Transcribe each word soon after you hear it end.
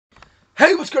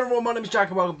Hey, what's going on? My name is Jack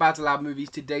and welcome back to Lab Movies.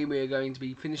 Today we are going to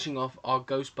be finishing off our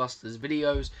Ghostbusters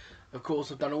videos. Of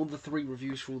course, I've done all the 3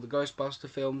 reviews for all the Ghostbuster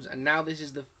films, and now this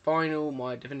is the final,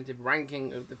 my definitive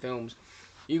ranking of the films.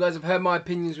 You guys have heard my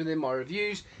opinions within my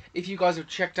reviews. If you guys have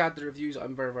checked out the reviews,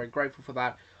 I'm very, very grateful for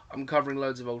that. I'm covering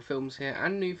loads of old films here,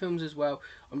 and new films as well.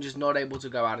 I'm just not able to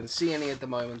go out and see any at the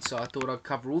moment, so I thought I'd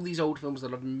cover all these old films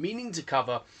that I've been meaning to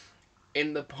cover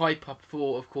in the pipe up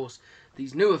for, of course,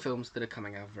 these newer films that are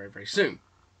coming out very, very soon.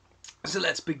 So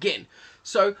let's begin.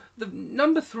 So the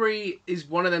number 3 is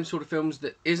one of them sort of films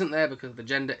that isn't there because of the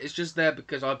gender. It's just there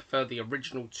because I prefer the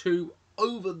original 2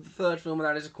 over the third film, and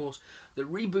that is, of course, the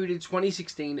rebooted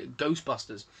 2016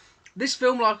 Ghostbusters. This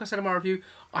film, like I said in my review,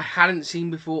 I hadn't seen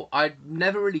before. I'd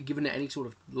never really given it any sort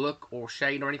of look or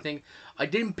shade or anything. I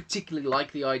didn't particularly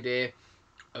like the idea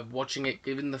of watching it,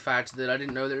 given the fact that I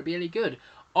didn't know that it would be any good.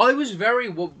 I was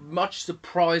very much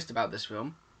surprised about this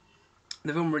film.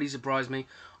 The film really surprised me.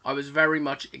 I was very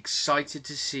much excited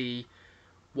to see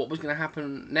what was going to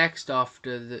happen next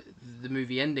after the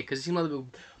movie ended, because it seemed like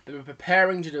they were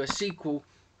preparing to do a sequel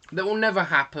that will never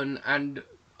happen, and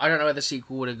I don't know where the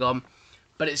sequel would have gone,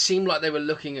 but it seemed like they were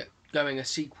looking at going a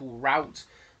sequel route.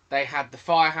 They had the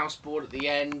firehouse board at the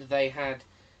end. They had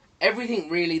everything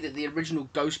really that the original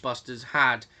Ghostbusters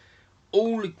had,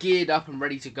 all geared up and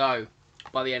ready to go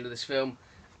by the end of this film.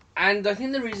 And I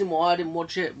think the reason why I didn't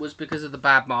watch it was because of the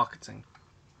bad marketing.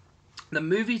 The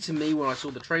movie, to me, when I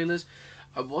saw the trailers,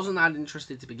 I wasn't that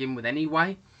interested to begin with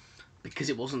anyway, because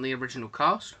it wasn't the original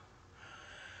cast.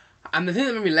 And the thing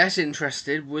that made me less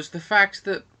interested was the fact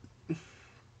that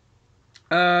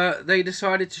they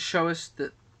decided to show us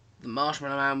that the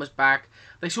Marshmallow Man was back.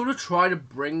 They sort of try to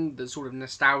bring the sort of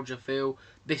nostalgia feel.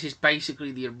 This is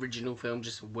basically the original film,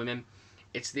 just for women.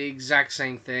 It's the exact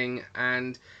same thing,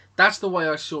 and that's the way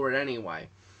I saw it anyway.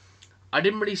 I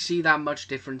didn't really see that much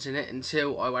difference in it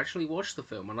until I actually watched the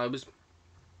film, and I was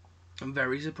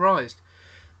very surprised.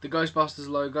 The Ghostbusters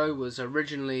logo was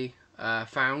originally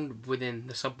found within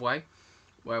the subway,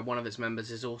 where one of its members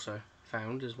is also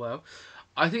found as well.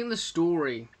 I think the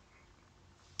story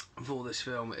for this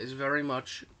film is very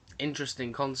much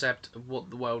interesting concept of what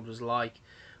the world was like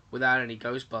without any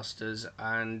Ghostbusters,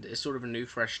 and it's sort of a new,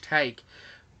 fresh take.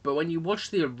 But when you watch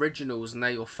the originals, and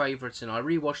they're your favourites, and I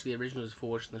rewatched the originals before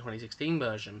watching the 2016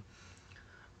 version,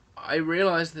 I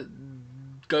realised that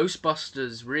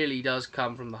Ghostbusters really does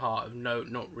come from the heart of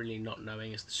not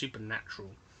knowing. It's the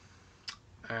supernatural.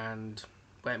 And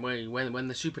when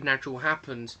the supernatural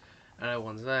happens and no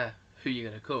one's there, who are you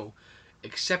going to call?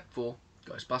 Except for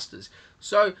Ghostbusters.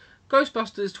 So,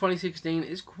 Ghostbusters 2016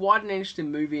 is quite an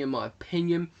interesting movie in my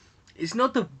opinion. It's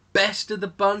not the best of the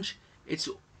bunch. It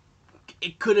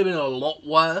could have been a lot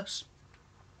worse.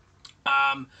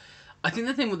 I think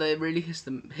the thing that they really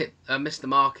missed the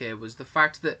mark here was the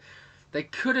fact that they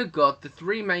could have got the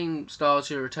 3 main stars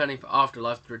who are returning for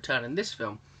Afterlife to return in this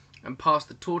film and pass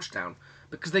the torch down,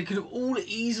 because they could have all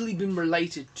easily been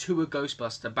related to a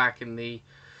Ghostbuster back in the,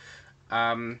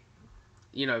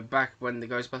 back when the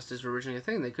Ghostbusters were originally a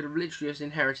thing. They could have literally just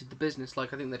inherited the business,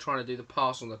 like I think they're trying to do the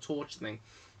pass on the torch thing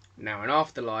now in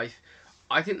Afterlife.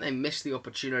 I think they missed the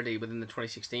opportunity within the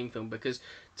 2016 film, because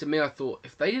to me I thought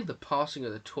if they did the passing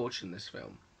of the torch in this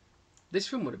film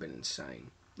would have been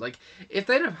insane. Like, if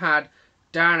they'd have had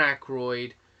Dan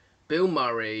Aykroyd, Bill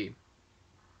Murray,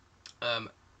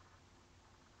 Ernie,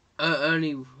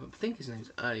 I think his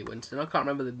name's Ernie Winston, I can't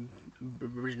remember the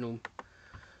original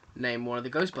name, one of the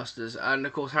Ghostbusters, and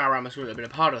of course Harold Ramis would have been a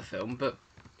part of the film, but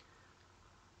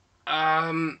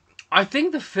I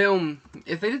think the film,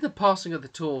 if they did the passing of the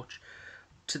torch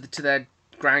to their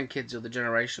grandkids or the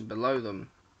generation below them,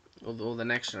 or the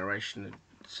next generation,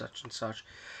 such and such.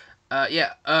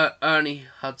 Ernie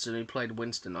Hudson, who played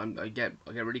Winston. I get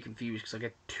really confused because I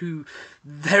get too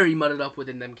very muddled up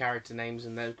within them character names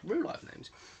and their real life names.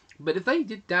 But if they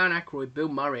did Dan Aykroyd, Bill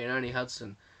Murray, and Ernie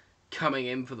Hudson coming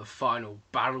in for the final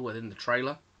battle within the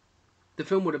trailer, the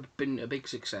film would have been a big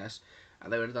success,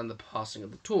 and they would have done the passing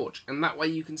of the torch. And that way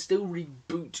you can still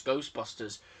reboot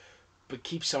Ghostbusters, but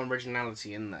keep some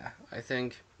originality in there. I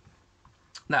think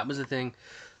that was the thing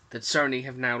that Sony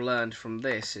have now learned from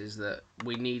this, is that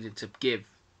we needed to give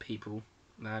people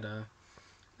that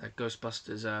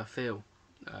Ghostbusters feel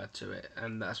to it,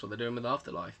 and that's what they're doing with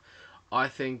Afterlife. I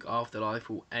think Afterlife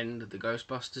will end the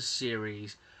Ghostbusters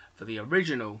series for the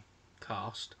original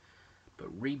cast,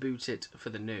 but reboot it for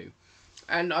the new.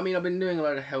 And I mean, I've been doing a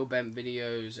lot of Hellbent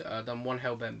videos. I've done one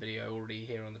Hellbent video already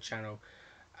here on the channel.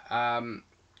 And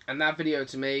that video,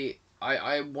 to me,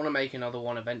 I want to make another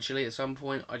one eventually at some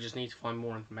point. I just need to find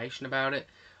more information about it.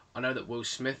 I know that Will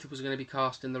Smith was going to be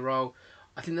cast in the role.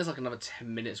 I think there's like another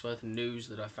 10 minutes worth of news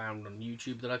that I found on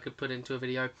YouTube that I could put into a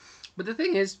video. But the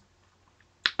thing is,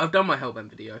 I've done my Hellbent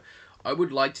video. I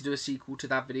would like to do a sequel to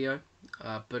that video,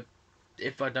 but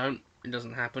if I don't, it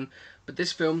doesn't happen. But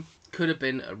this film could have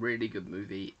been a really good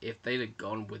movie if they'd have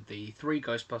gone with the three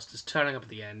Ghostbusters turning up at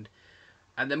the end,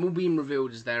 and them all being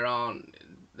revealed as their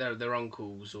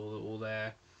uncles or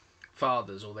their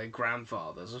fathers or their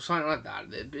grandfathers or something like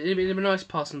that. It'd be a nice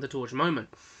passing the torch moment.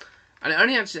 And it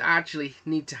only actually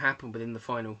need to happen within the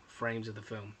final frames of the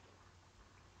film.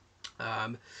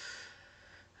 Of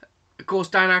course,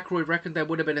 Dan Aykroyd reckoned there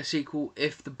would have been a sequel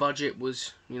if the budget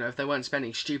was, if they weren't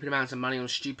spending stupid amounts of money on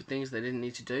stupid things they didn't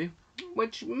need to do,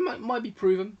 which might be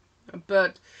proven.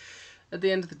 But at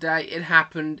the end of the day, it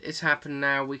happened. It's happened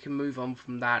now. We can move on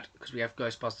from that because we have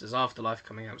Ghostbusters Afterlife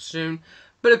coming out soon.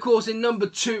 But of course, in number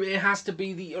 2, it has to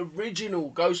be the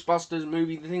original Ghostbusters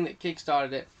movie, the thing that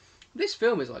kickstarted it. This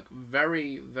film is like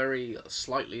very, very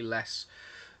slightly less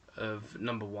of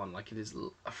number 1. Like, it is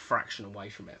a fraction away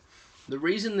from it. The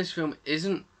reason this film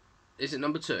isn't at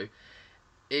number 2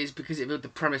 is because it built the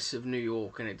premise of New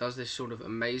York, and it does this sort of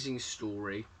amazing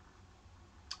story,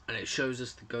 and it shows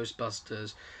us the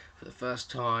Ghostbusters for the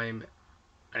first time,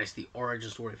 and it's the origin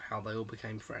story of how they all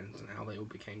became friends and how they all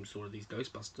became sort of these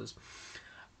Ghostbusters.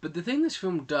 But the thing this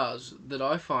film does that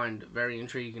I find very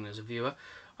intriguing as a viewer,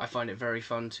 I find it very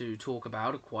fun to talk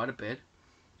about quite a bit,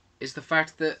 is the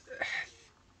fact that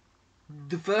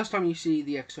the first time you see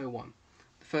the XO1,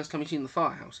 the first time you see in the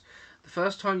firehouse, the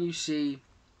first time you see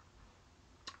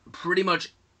pretty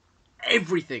much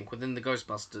everything within the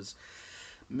Ghostbusters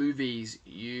movies,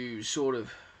 you sort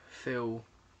of feel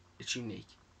it's unique,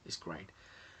 it's great.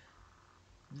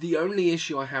 The only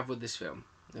issue I have with this film,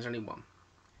 there's only one,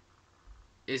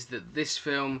 is that this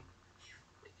film,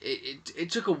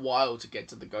 it took a while to get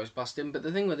to the Ghostbusting, but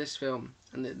the thing with this film,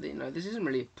 and this isn't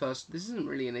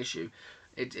really an issue.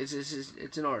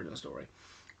 It's an origin story,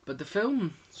 but the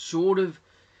film sort of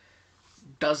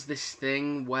does this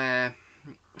thing where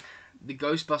the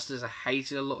Ghostbusters are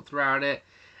hated a lot throughout it,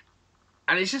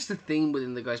 and it's just a theme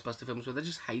within the Ghostbuster films where they're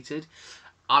just hated.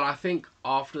 And I think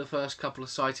after the first couple of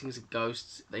sightings of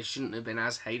ghosts, they shouldn't have been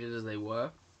as hated as they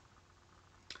were.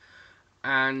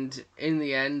 And in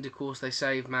the end, of course, they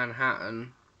save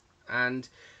Manhattan, and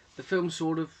the film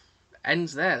sort of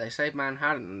ends there. They save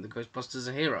Manhattan, and the Ghostbusters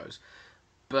are heroes.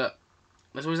 But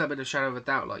there's always that bit of shadow of a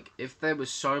doubt. Like, if there was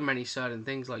so many certain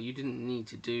things, like, you didn't need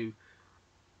to do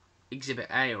Exhibit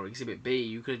A or Exhibit B.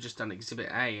 You could have just done Exhibit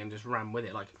A and just ran with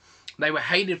it. Like, they were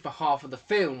hated for half of the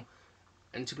film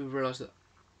until we realised that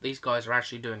these guys are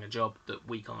actually doing a job that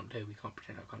we can't do. We can't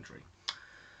protect our country.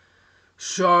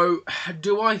 So,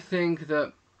 do I think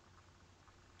that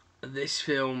this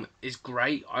film is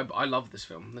great? I love this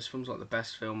film. This film's like the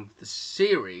best film of the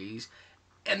series.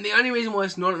 And the only reason why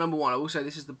it's not at number 1, I will say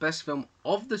this is the best film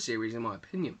of the series in my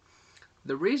opinion.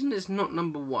 The reason it's not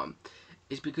number 1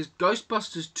 is because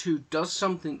Ghostbusters 2 does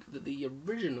something that the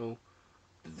original,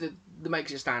 that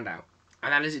makes it stand out.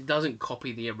 And that is, it doesn't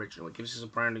copy the original. It gives us a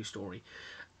brand new story.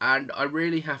 And I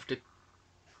really have to,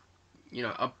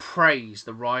 praise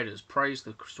the writers, praise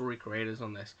the story creators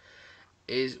on this.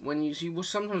 Is when you see,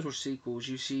 sometimes with sequels,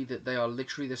 you see that they are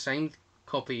literally the same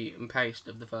copy and paste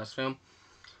of the first film,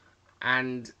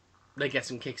 and they get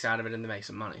some kicks out of it and they make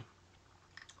some money.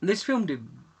 This film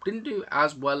didn't do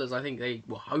as well as I think they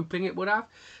were hoping it would have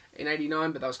in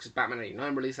 '89, but that was because Batman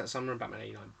 '89 released that summer, and Batman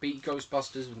 '89 beat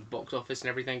Ghostbusters with the box office and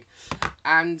everything.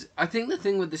 And I think the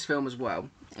thing with this film as well,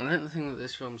 and I think the thing that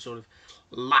this film sort of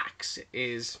lacks,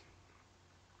 is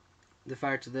the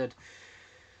fact that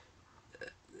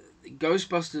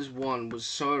Ghostbusters 1 was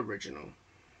so original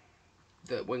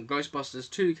that when Ghostbusters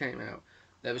 2 came out,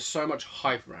 there was so much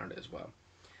hype around it as well.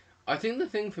 I think the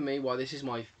thing for me why this is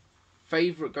my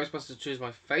favourite, Ghostbusters 2 is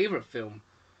my favourite film,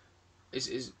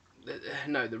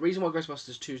 the reason why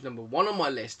Ghostbusters 2 is number 1 on my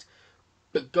list,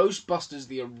 but Ghostbusters,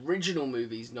 the original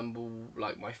movie, is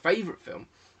my favourite film,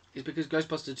 is because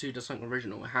Ghostbusters 2 does something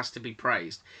original. It has to be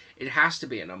praised. It has to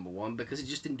be a number 1 because it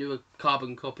just didn't do a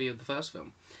carbon copy of the first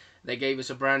film. They gave us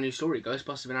a brand new story.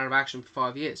 Ghostbusters have been out of action for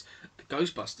 5 years. The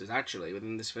Ghostbusters, actually,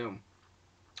 within this film,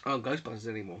 aren't Ghostbusters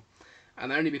anymore. And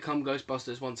they only become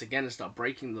Ghostbusters once again and start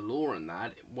breaking the law and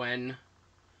that when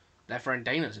their friend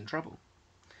Dana's in trouble.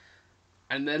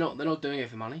 And they're not doing it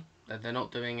for money. They're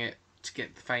not doing it to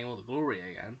get the fame or the glory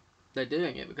again. They're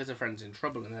doing it because their friend's in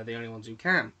trouble and they're the only ones who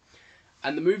can.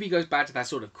 And the movie goes back to that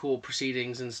sort of court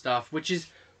proceedings and stuff, which is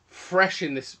fresh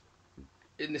in this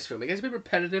film. It gets a bit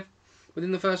repetitive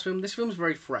within the first film. This film's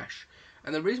very fresh.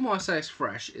 And the reason why I say it's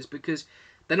fresh is because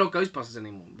they're not Ghostbusters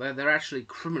anymore. They're actually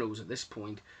criminals at this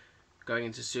point. going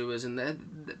into sewers, and they're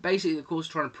basically, of course,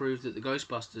 trying to prove that the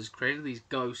Ghostbusters created these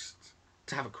ghosts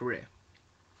to have a career.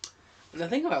 And the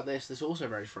thing about this that's also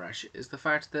very fresh is the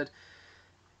fact that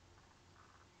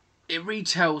it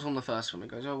retells on the first film. It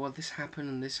goes, oh, well, this happened,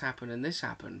 and this happened, and this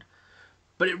happened.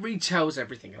 But it retells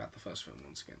everything about the first film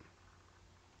once again.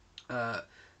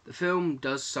 The film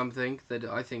does something that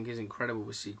I think is incredible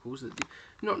with sequels that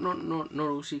not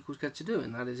all sequels get to do,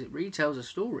 and that is it retells a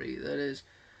story that is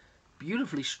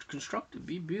beautifully constructed,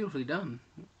 beautifully done.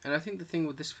 And I think the thing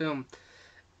with this film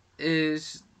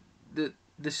is that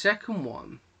the second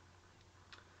one,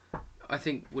 I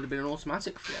think, would have been an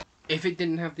automatic flop if it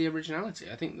didn't have the originality.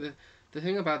 I think the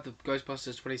thing about the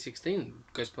Ghostbusters 2016,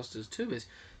 Ghostbusters 2 is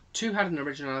 2 had an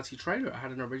originality trailer, it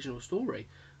had an original story.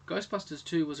 Ghostbusters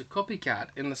 2 was a copycat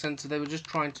in the sense that they were just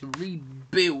trying to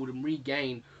rebuild and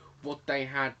regain what they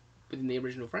had within the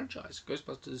original franchise.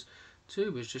 Ghostbusters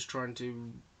 2 was just trying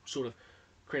to sort of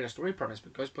create a story premise,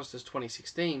 but Ghostbusters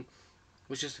 2016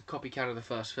 was just a copycat of the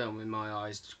first film in my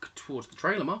eyes towards the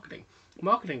trailer marketing.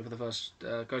 Marketing for the first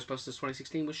Ghostbusters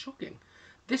 2016 was shocking.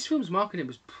 This film's marketing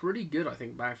was pretty good, I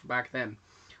think, back then.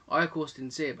 I, of course,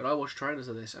 didn't see it, but I watched trailers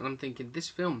of this, and I'm thinking, this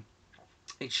film,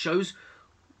 it shows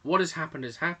what has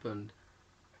happened,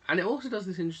 and it also does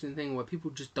this interesting thing where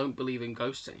people just don't believe in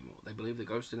ghosts anymore. They believe that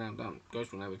ghosts are now done.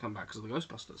 Ghosts will never come back because of the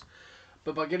Ghostbusters.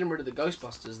 But by getting rid of the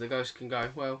Ghostbusters, the ghosts can go,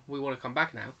 well, we want to come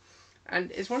back now.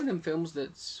 And it's one of them films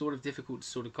that's sort of difficult to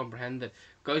sort of comprehend that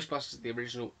Ghostbusters, the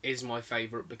original, is my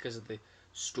favourite because of the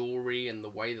story and the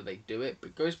way that they do it.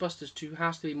 But Ghostbusters 2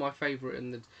 has to be my favourite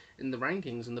in the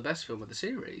rankings and the best film of the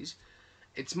series.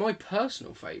 It's my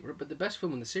personal favourite, but the best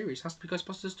film in the series has to be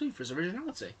Ghostbusters 2 for its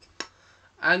originality.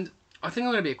 And I think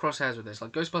I'm going to be a crosshairs with this.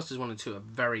 Like, Ghostbusters 1 and 2 are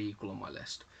very equal on my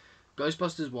list.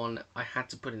 Ghostbusters 1 I had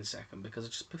to put in second because I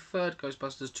just preferred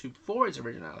Ghostbusters 2 for its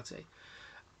originality,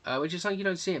 which is something you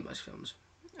don't see in most films.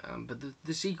 But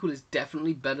the sequel is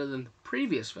definitely better than the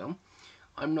previous film.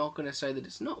 I'm not going to say that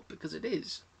it's not, because it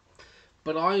is.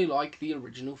 But I like the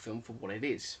original film for what it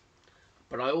is.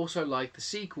 But I also like the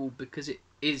sequel because it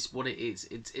is what it is.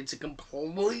 It's a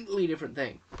completely different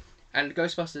thing. And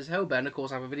Ghostbusters Hellbent, of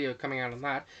course, I have a video coming out on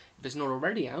that, if it's not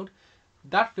already out.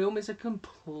 That film is a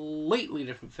completely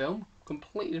different film,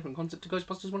 completely different concept to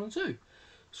Ghostbusters 1 and 2.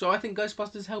 So I think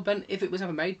Ghostbusters Hellbent, if it was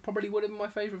ever made, probably would have been my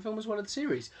favourite film as well of the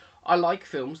series. I like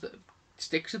films that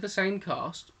stick to the same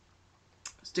cast,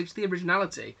 stick to the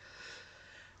originality,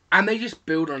 and they just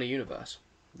build on a universe.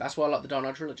 That's why I like the Dark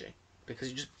Knight Trilogy,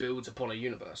 because it just builds upon a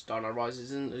universe. Dark Knight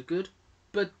Rises isn't as good,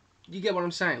 but you get what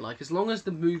I'm saying. Like, as long as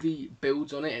the movie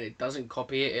builds on it and it doesn't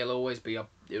copy it, it'll always be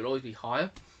higher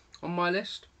on my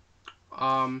list.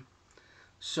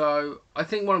 So I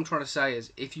think what I'm trying to say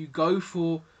is, if you go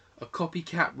for a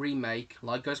copycat remake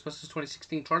like Ghostbusters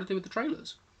 2016, try to do with the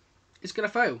trailers, it's going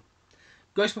to fail.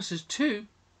 Ghostbusters 2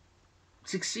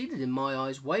 succeeded in my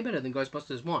eyes way better than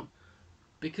Ghostbusters 1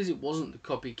 because it wasn't the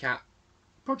copycat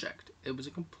project. It was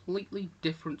a completely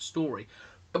different story.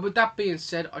 But with that being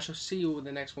said, I shall see you all in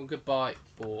the next one. Goodbye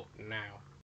for now.